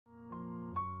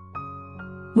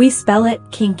We spell it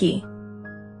Kinki.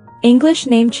 English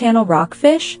name channel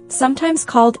rockfish, sometimes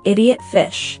called idiot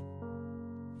fish.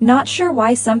 Not sure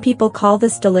why some people call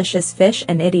this delicious fish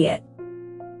an idiot.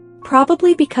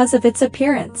 Probably because of its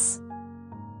appearance.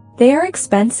 They are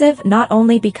expensive not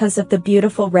only because of the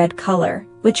beautiful red color,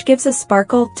 which gives a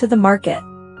sparkle to the market.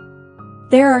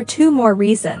 There are two more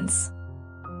reasons.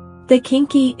 The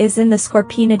Kinki is in the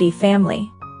Scorpaenidae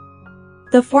family.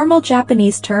 The formal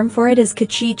Japanese term for it is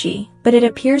kichiji, but it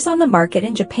appears on the market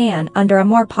in Japan under a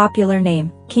more popular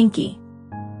name, Kinki.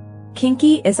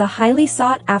 Kinki is a highly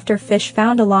sought-after fish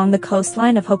found along the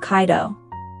coastline of Hokkaido.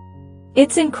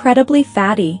 It's incredibly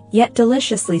fatty, yet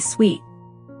deliciously sweet.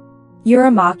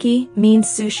 Uramaki means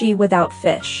sushi without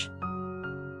fish.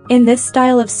 In this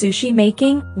style of sushi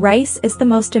making, rice is the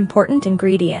most important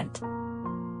ingredient.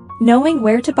 Knowing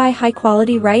where to buy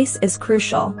high-quality rice is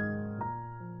crucial.